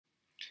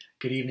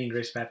Good evening,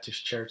 Grace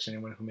Baptist Church, and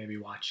anyone who may be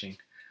watching.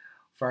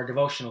 For our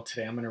devotional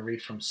today, I'm going to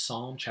read from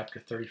Psalm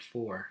chapter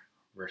 34,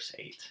 verse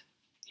 8.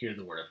 Hear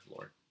the word of the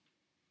Lord.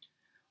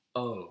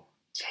 Oh,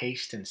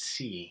 taste and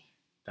see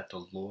that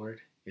the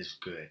Lord is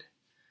good.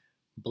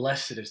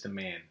 Blessed is the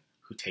man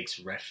who takes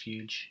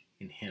refuge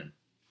in him.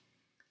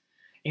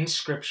 In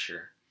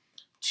Scripture,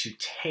 to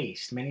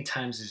taste many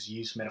times is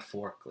used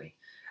metaphorically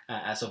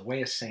as a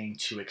way of saying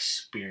to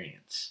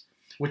experience.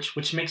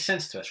 Which makes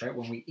sense to us, right?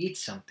 When we eat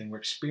something, we're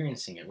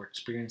experiencing it. We're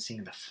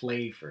experiencing the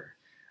flavor,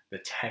 the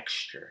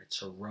texture,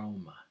 its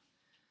aroma.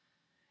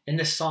 In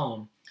this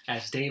psalm,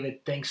 as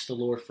David thanks the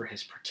Lord for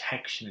his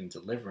protection and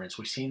deliverance,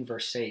 we see in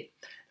verse 8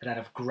 that out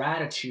of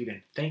gratitude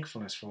and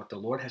thankfulness for what the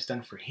Lord has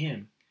done for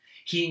him,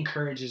 he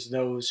encourages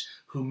those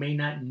who may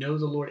not know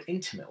the Lord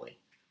intimately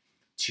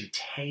to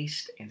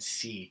taste and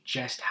see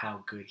just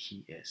how good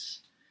he is,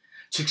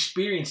 to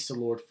experience the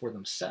Lord for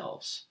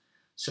themselves,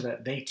 so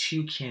that they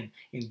too can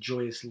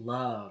enjoy his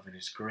love and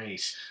his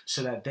grace,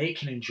 so that they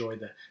can enjoy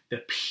the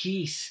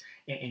peace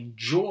and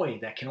joy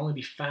that can only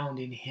be found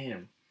in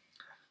him,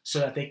 so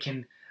that they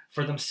can,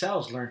 for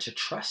themselves, learn to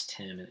trust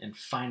him and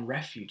find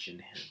refuge in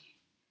him.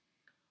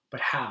 But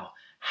how?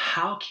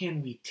 How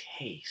can we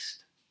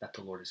taste that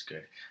the Lord is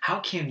good? How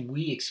can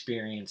we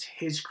experience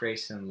his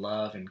grace and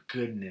love and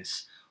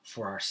goodness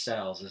for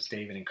ourselves, as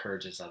David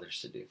encourages others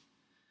to do?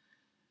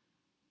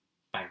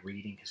 By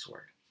reading his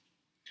word.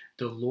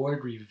 The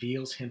Lord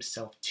reveals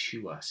himself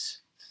to us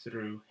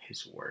through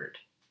his word.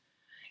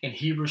 In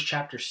Hebrews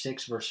chapter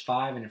 6, verse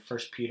 5, and in 1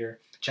 Peter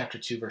chapter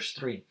 2, verse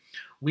 3,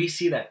 we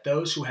see that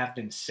those who have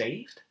been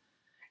saved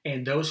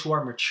and those who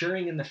are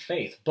maturing in the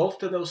faith,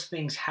 both of those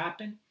things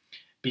happen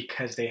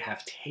because they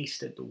have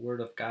tasted the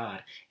word of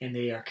God and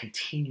they are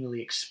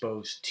continually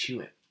exposed to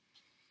it.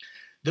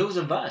 Those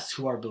of us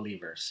who are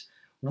believers,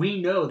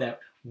 we know that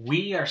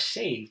we are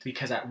saved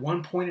because at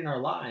one point in our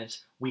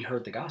lives, we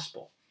heard the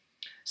gospel.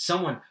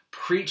 Someone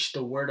preached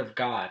the word of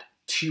God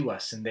to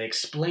us and they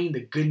explained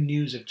the good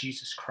news of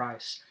Jesus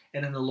Christ.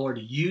 And then the Lord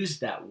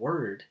used that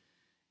word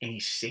and he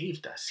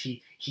saved us.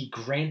 He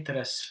granted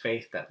us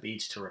faith that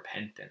leads to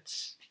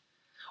repentance.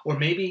 Or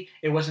maybe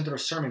it wasn't through a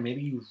sermon.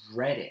 Maybe you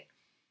read it.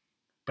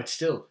 But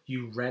still,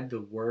 you read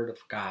the word of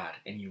God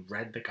and you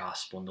read the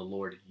gospel and the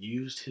Lord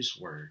used his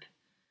word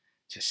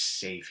to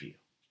save you.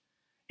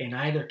 In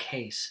either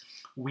case,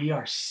 we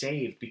are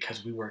saved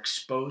because we were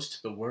exposed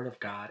to the word of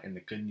God and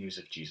the good news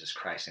of Jesus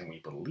Christ, and we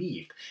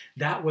believed.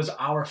 That was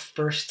our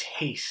first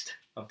taste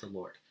of the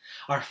Lord,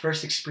 our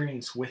first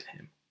experience with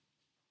him.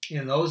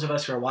 And those of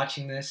us who are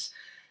watching this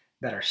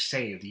that are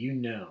saved, you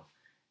know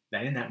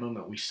that in that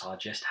moment we saw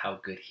just how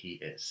good he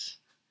is,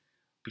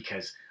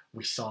 because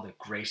we saw the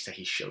grace that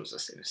he shows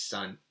us in his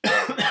son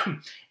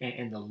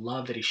and the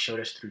love that he showed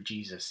us through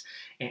Jesus,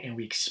 and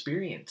we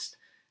experienced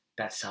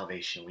that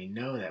salvation. We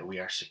know that we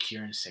are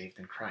secure and saved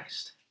in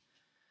Christ.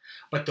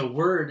 But the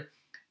word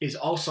is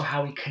also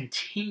how we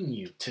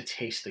continue to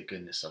taste the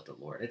goodness of the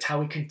Lord. It's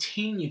how we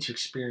continue to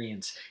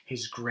experience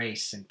his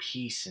grace and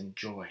peace and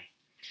joy.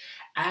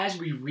 As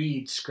we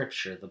read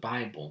Scripture, the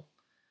Bible,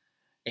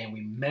 and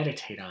we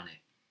meditate on it,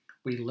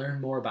 we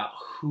learn more about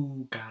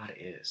who God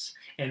is.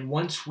 And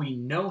once we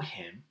know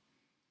him,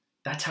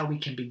 that's how we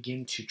can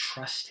begin to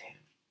trust him.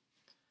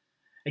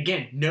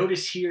 Again,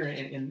 notice here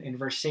in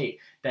verse 8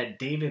 that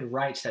David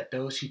writes that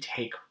those who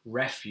take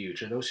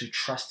refuge or those who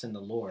trust in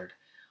the Lord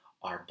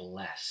are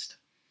blessed.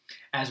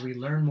 As we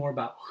learn more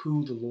about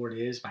who the Lord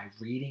is by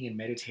reading and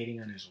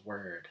meditating on his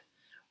word,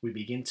 we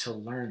begin to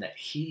learn that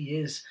he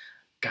is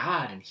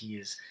God and he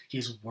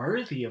is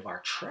worthy of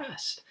our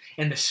trust.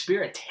 And the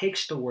Spirit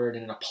takes the word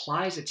and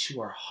applies it to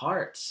our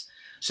hearts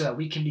so that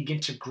we can begin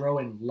to grow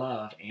in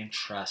love and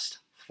trust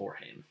for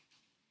him.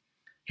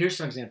 Here's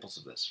some examples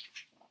of this.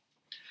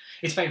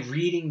 It's by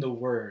reading the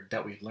word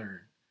that we learn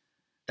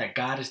that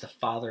God is the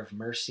Father of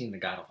mercy and the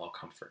God of all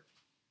comfort.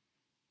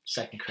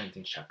 2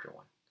 Corinthians chapter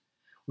 1.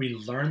 We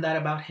learn that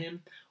about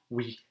him.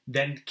 We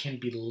then can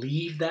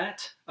believe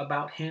that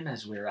about him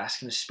as we're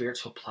asking the Spirit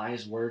to apply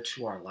his word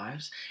to our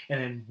lives.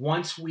 And then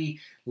once we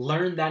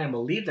learn that and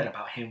believe that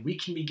about him, we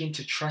can begin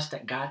to trust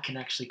that God can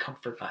actually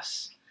comfort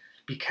us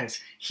because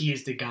he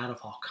is the God of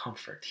all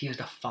comfort. He is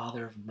the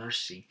Father of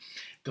mercy.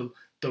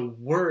 The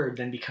word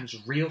then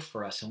becomes real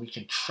for us and we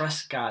can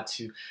trust God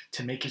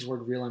to make his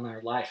word real in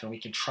our life, and we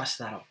can trust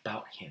that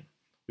about him.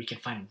 We can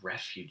find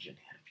refuge in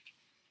him.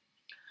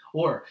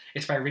 Or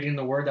it's by reading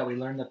the word that we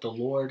learn that the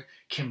Lord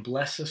can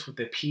bless us with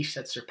the peace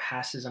that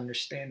surpasses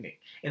understanding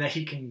and that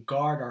he can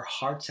guard our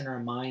hearts and our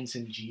minds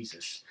in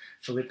Jesus.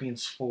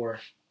 Philippians 4,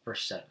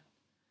 verse 7.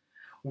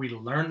 We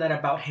learn that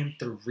about him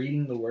through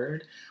reading the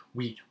word.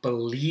 We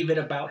believe it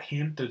about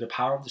him through the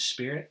power of the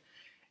Spirit.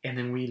 And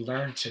then we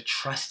learn to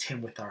trust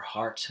him with our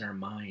hearts and our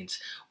minds.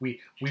 We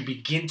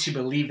begin to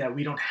believe that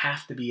we don't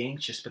have to be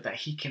anxious, but that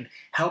he can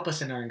help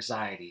us in our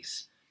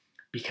anxieties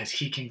because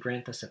he can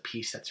grant us a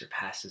peace that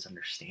surpasses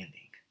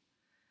understanding.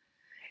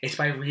 It's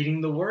by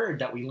reading the word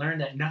that we learn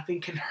that nothing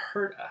can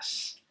hurt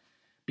us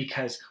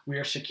because we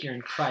are secure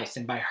in Christ.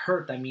 And by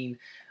hurt, I mean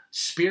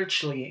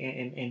spiritually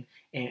and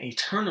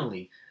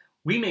eternally.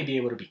 We may be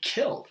able to be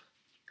killed,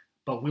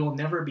 but we will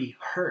never be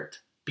hurt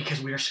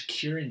because we are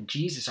secure in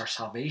Jesus. Our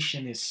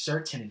salvation is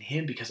certain in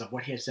him because of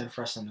what he has done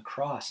for us on the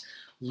cross.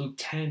 Luke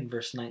 10,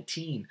 verse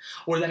 19.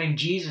 Or that in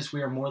Jesus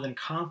we are more than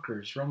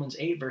conquerors. Romans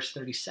 8, verse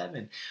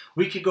 37.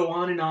 We could go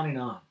on and on and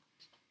on.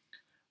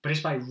 But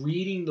it's by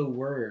reading the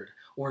word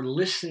or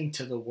listening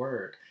to the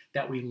word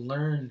that we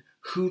learn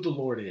who the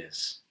Lord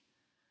is.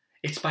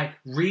 It's by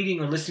reading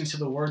or listening to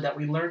the word that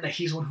we learn that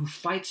he's one who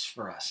fights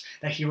for us,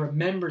 that he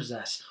remembers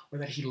us, or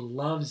that he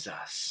loves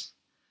us.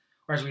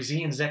 Or as we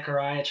see in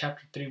Zechariah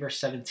chapter 3, verse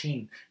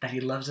 17, that he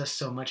loves us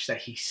so much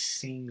that he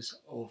sings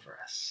over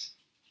us.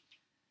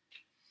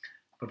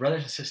 But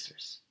brothers and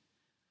sisters,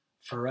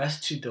 for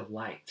us to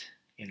delight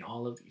in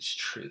all of these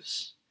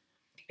truths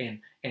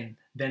and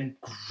then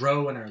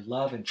grow in our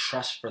love and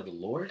trust for the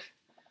Lord,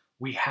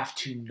 we have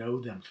to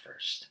know them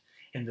first.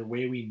 And the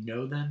way we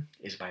know them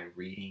is by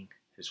reading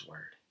his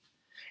word.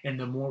 And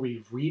the more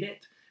we read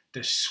it,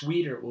 the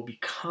sweeter it will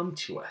become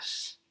to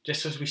us.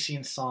 Just as we see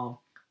in Psalm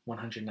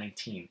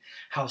 119.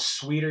 How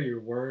sweet are your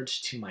words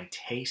to my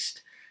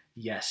taste,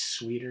 yes,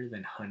 sweeter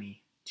than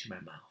honey to my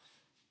mouth.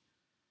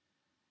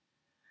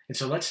 And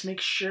so let's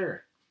make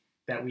sure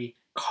that we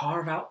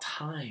carve out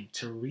time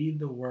to read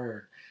the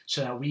word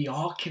so that we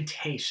all can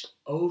taste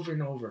over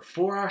and over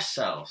for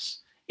ourselves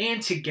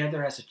and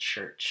together as a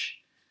church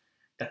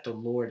that the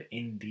Lord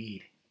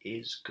indeed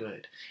is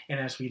good. And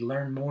as we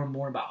learn more and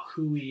more about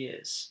who he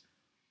is,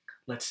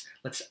 let's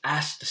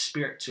ask the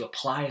Spirit to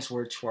apply his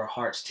word to our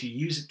hearts, to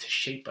use it to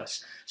shape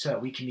us so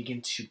that we can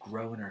begin to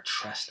grow in our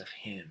trust of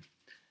him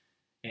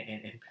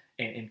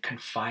and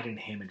confide in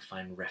him and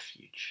find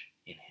refuge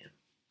in him.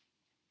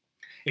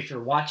 If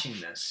you're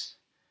watching this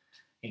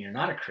and you're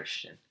not a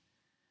Christian,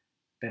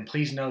 then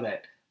please know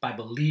that by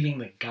believing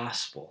the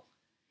gospel,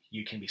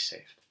 you can be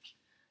saved.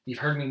 You've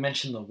heard me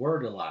mention the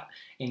word a lot.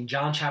 In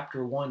John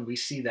chapter 1, we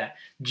see that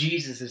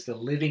Jesus is the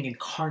living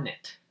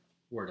incarnate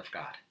word of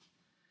God.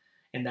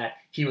 And that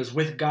he was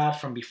with God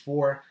from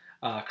before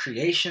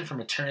creation,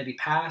 from eternity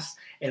past,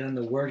 and then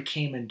the word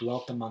came and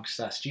dwelt amongst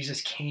us.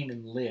 Jesus came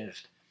and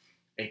lived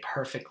a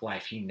perfect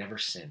life. He never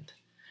sinned.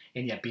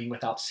 And yet being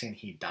without sin,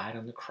 he died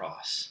on the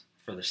cross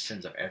for the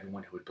sins of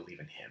everyone who would believe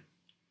in him.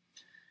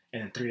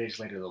 And then 3 days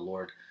later, the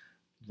Lord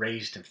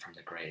raised him from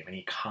the grave, and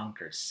he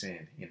conquered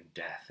sin and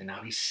death. And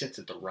now he sits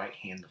at the right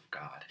hand of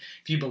God.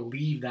 If you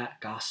believe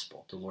that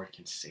gospel, the Lord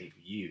can save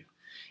you.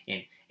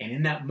 And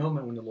in that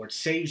moment when the Lord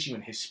saves you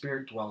and his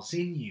Spirit dwells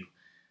in you,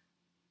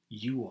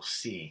 you will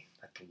see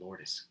that the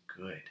Lord is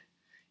good.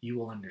 You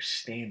will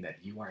understand that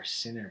you are a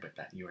sinner, but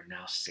that you are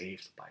now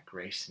saved by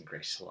grace and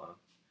grace alone.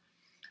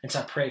 And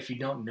so I pray if you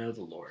don't know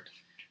the Lord,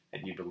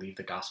 that you believe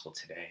the gospel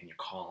today and you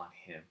call on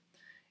him.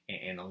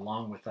 And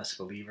along with us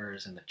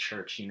believers in the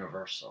church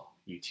universal,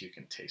 you too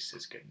can taste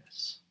his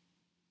goodness.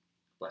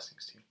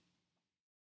 Blessings to you.